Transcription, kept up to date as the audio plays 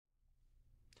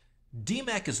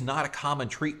DMEK is not a common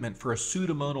treatment for a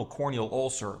pseudomonal corneal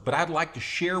ulcer, but I'd like to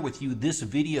share with you this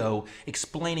video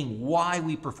explaining why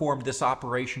we performed this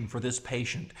operation for this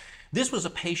patient. This was a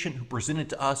patient who presented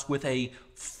to us with a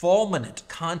fulminant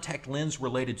contact lens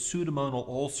related pseudomonal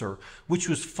ulcer, which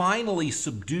was finally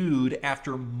subdued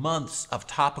after months of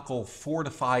topical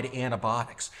fortified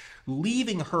antibiotics,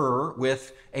 leaving her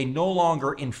with a no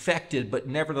longer infected but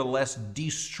nevertheless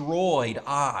destroyed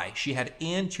eye. She had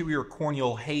anterior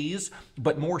corneal haze,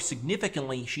 but more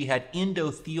significantly, she had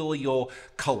endothelial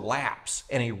collapse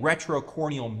and a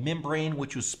retrocorneal membrane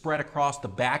which was spread across the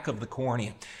back of the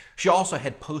cornea. She also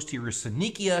had posterior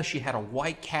synechia, she had a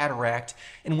white cataract,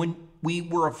 and when we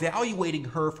were evaluating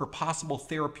her for possible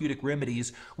therapeutic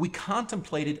remedies, we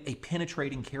contemplated a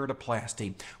penetrating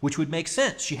keratoplasty, which would make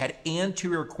sense. She had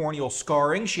anterior corneal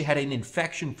scarring, she had an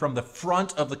infection from the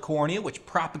front of the cornea, which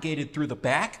propagated through the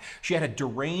back, she had a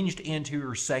deranged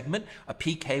anterior segment, a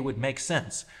PK would make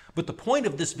sense. But the point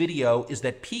of this video is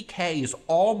that PK is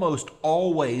almost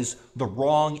always the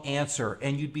wrong answer,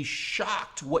 and you'd be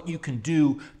shocked what you can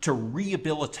do to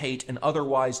rehabilitate an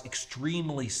otherwise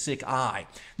extremely sick eye.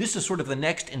 This is sort of the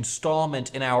next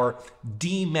installment in our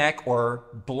DMEK or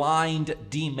blind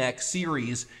DMEK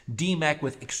series, DMEK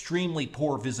with extremely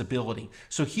poor visibility.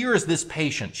 So here is this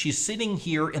patient. She's sitting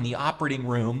here in the operating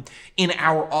room in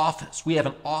our office. We have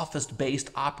an office-based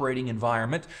operating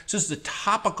environment. So this is a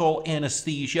topical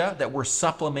anesthesia that we're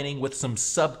supplementing with some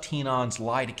subtenon's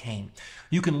lidocaine.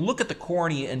 You can look at the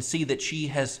cornea and see that she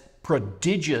has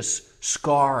prodigious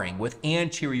scarring with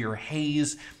anterior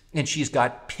haze, and she's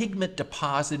got pigment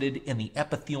deposited in the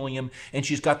epithelium, and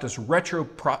she's got this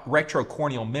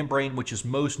retrocorneal membrane, which is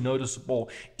most noticeable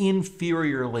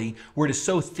inferiorly, where it is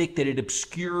so thick that it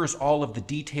obscures all of the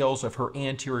details of her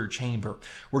anterior chamber.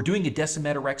 We're doing a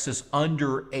decimeterexis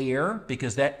under air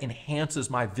because that enhances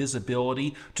my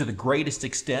visibility to the greatest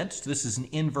extent. So this is an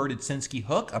inverted Sinskey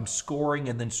hook. I'm scoring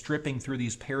and then stripping through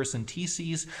these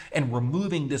paracenteses and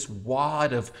removing this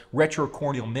wad of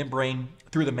retrocorneal membrane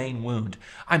through the main wound.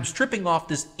 I'm stripping off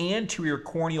this anterior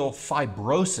corneal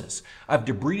fibrosis. I've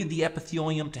debrided the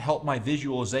epithelium to help my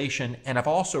visualization, and I've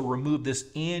also removed this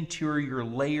anterior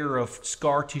layer of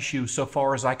scar tissue so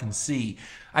far as I can see.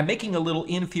 I'm making a little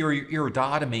inferior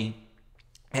iridotomy,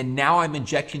 and now I'm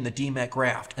injecting the DMEK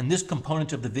graft, and this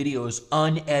component of the video is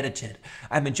unedited.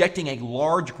 I'm injecting a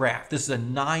large graft. This is a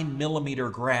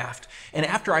 9mm graft, and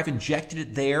after I've injected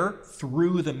it there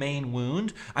through the main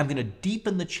wound, I'm going to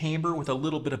deepen the chamber with a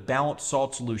little bit of balanced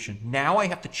salt solution. Now I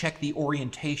have to check the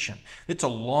orientation. It's a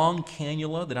long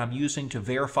cannula that I'm using to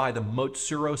verify the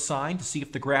Motsuro sign to see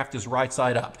if the graft is right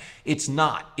side up. It's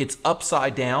not. It's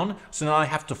upside down, so now I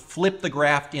have to flip the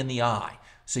graft in the eye.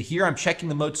 So here I'm checking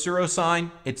the Motsuro sign,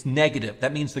 it's negative.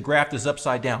 That means the graft is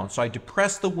upside down. So I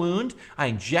depress the wound, I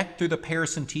inject through the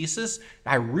paracentesis,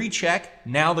 I recheck,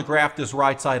 now the graft is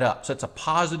right side up. So it's a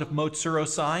positive Motsuro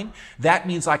sign. That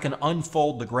means I can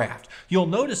unfold the graft. You'll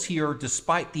notice here,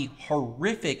 despite the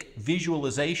horrific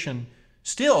visualization,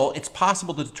 still it's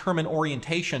possible to determine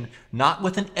orientation, not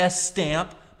with an S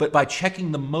stamp, but by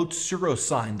checking the Motsuro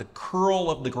sign, the curl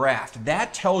of the graft.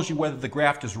 That tells you whether the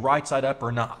graft is right side up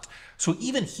or not. So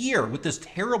even here, with this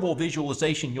terrible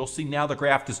visualization, you'll see now the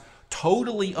graft is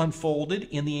totally unfolded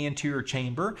in the anterior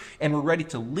chamber, and we're ready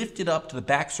to lift it up to the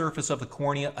back surface of the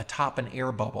cornea atop an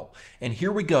air bubble. And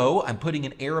here we go. I'm putting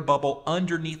an air bubble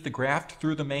underneath the graft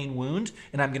through the main wound,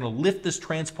 and I'm going to lift this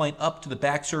transplant up to the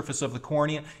back surface of the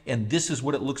cornea, and this is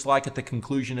what it looks like at the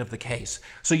conclusion of the case.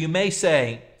 So you may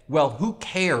say, well, who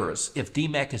cares if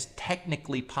DMEK is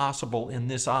technically possible in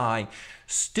this eye?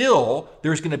 Still,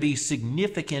 there's going to be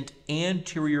significant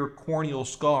anterior corneal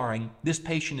scarring. This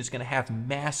patient is going to have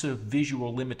massive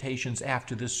visual limitations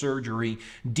after this surgery.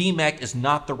 DMEK is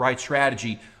not the right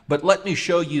strategy, but let me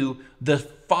show you the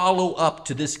follow-up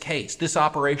to this case. This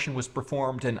operation was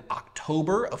performed in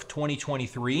October of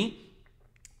 2023.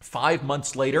 5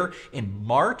 months later, in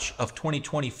March of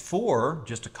 2024,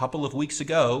 just a couple of weeks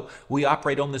ago, we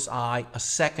operate on this eye a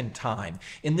second time.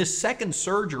 In this second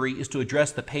surgery is to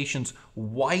address the patient's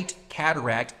white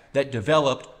cataract that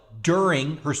developed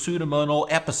during her pseudomonal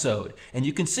episode. And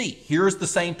you can see, here's the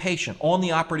same patient on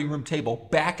the operating room table,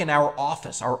 back in our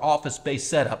office-based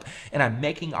setup, and I'm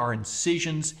making our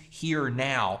incisions here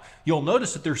now. You'll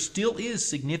notice that there still is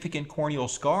significant corneal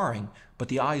scarring, but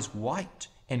the eye is white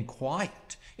and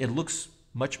quiet. It looks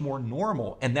much more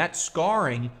normal, and that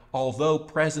scarring, although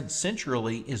present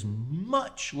centrally, is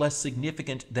much less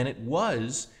significant than it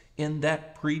was in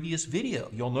that previous video.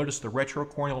 You'll notice the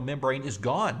retrocorneal membrane is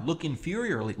gone. Look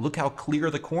inferiorly. Look how clear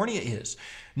the cornea is.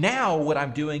 Now what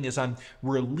I'm doing is I'm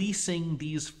releasing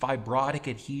these fibrotic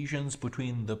adhesions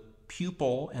between the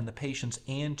pupil and the patient's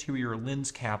anterior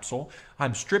lens capsule.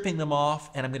 I'm stripping them off,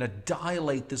 and I'm going to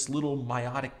dilate this little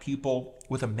miotic pupil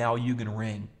with a Malyugin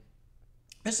ring.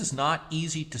 This is not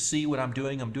easy to see what I'm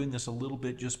doing. I'm doing this a little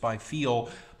bit just by feel,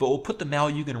 but we'll put the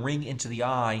Malyugin ring into the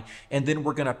eye, and then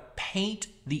we're going to paint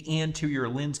the anterior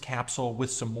lens capsule with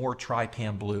some more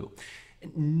trypan blue.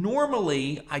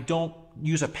 Normally, I don't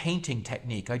use a painting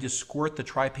technique. I just squirt the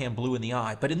trypan blue in the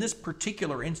eye. But in this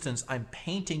particular instance, I'm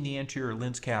painting the anterior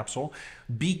lens capsule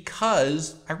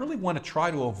because I really want to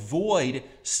try to avoid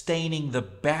staining the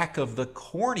back of the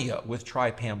cornea with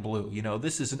trypan blue. You know,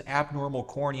 this is an abnormal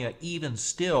cornea even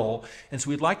still, and so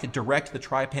we'd like to direct the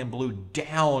trypan blue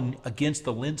down against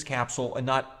the lens capsule and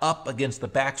not up against the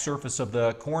back surface of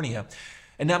the cornea.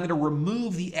 And now I'm going to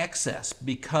remove the excess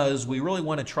because we really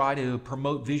want to try to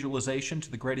promote visualization to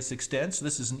the greatest extent. So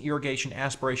this is an irrigation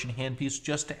aspiration handpiece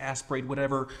just to aspirate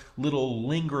whatever little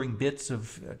lingering bits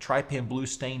of trypan blue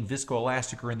stained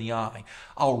viscoelastic are in the eye.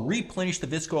 I'll replenish the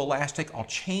viscoelastic, I'll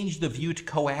change the view to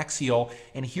coaxial,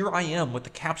 and here I am with the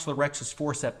capsulorhexis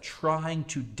forceps trying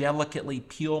to delicately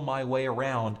peel my way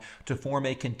around to form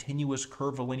a continuous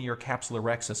curvilinear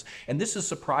capsulorhexis. And this is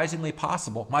surprisingly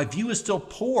possible. My view is still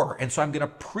poor, and so I'm going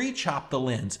to pre-chop the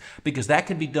lens because that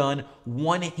can be done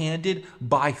one-handed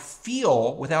by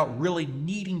feel without really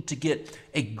needing to get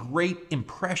a great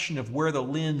impression of where the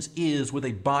lens is with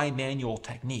a bimanual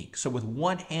technique. So with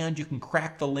one hand you can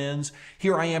crack the lens.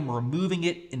 Here I am removing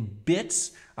it in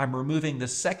bits. I'm removing the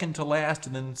second to last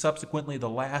and then subsequently the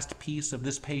last piece of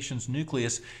this patient's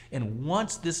nucleus. And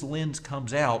once this lens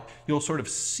comes out, you'll sort of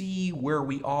see where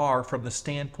we are from the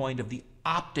standpoint of the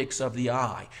optics of the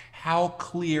eye. How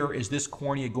clear is this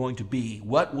cornea going to be?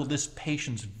 What will this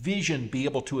patient's vision be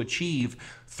able to achieve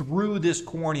through this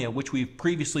cornea, which we've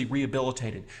previously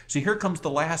rehabilitated? So here comes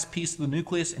the last piece of the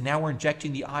nucleus, and now we're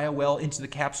injecting the IOL into the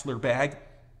capsular bag.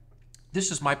 This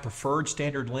is my preferred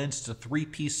standard lens. It's a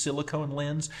 3-piece silicone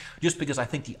lens, just because I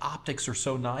think the optics are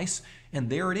so nice. And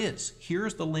there it is.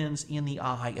 Here's the lens in the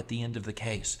eye at the end of the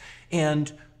case.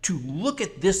 And to look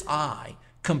at this eye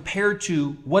compared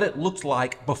to what it looked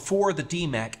like before the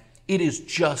DMEK, it is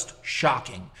just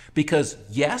shocking because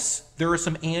yes, there is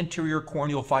some anterior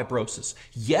corneal fibrosis.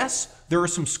 Yes, there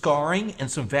is some scarring and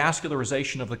some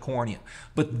vascularization of the cornea,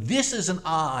 but this is an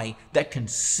eye that can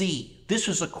see. This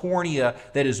is a cornea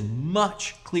that is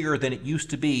much clearer than it used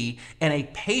to be, and a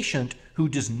patient who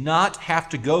does not have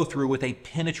to go through with a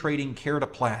penetrating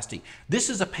keratoplasty. This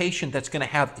is a patient that's going to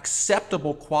have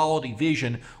acceptable quality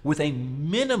vision with a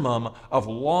minimum of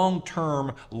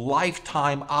long-term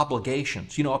lifetime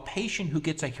obligations. You know, a patient who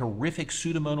gets a horrific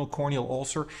pseudomonal corneal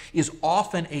ulcer is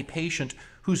often a patient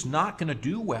who's not going to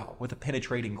do well with a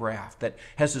penetrating graft, that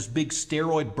has this big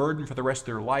steroid burden for the rest of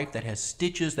their life, that has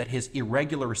stitches, that has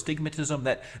irregular astigmatism,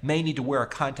 that may need to wear a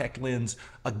contact lens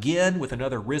again with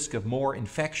another risk of more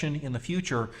infection in the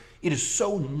future. It is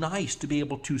so nice to be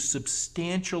able to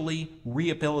substantially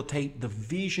rehabilitate the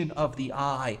vision of the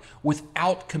eye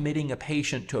without committing a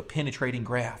patient to a penetrating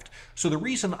graft. So the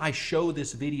reason I show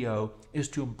this video is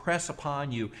to impress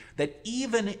upon you that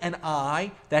even an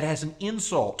eye that has an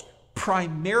insult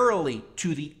primarily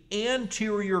to the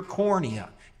anterior cornea,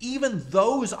 even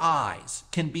those eyes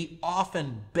can be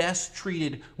often best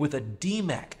treated with a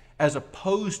DMEK as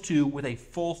opposed to with a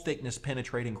full thickness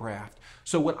penetrating graft.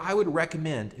 So what I would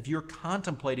recommend if you're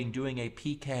contemplating doing a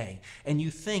PK and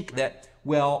you think that,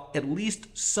 well, at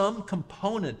least some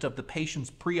component of the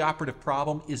patient's preoperative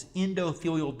problem is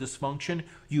endothelial dysfunction,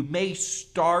 you may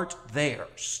start there.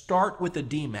 Start with a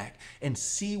DMEK and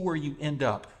see where you end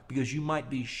up, because you might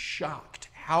be shocked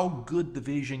how good the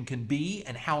vision can be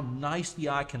and how nice the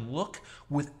eye can look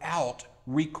without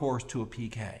recourse to a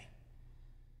PK.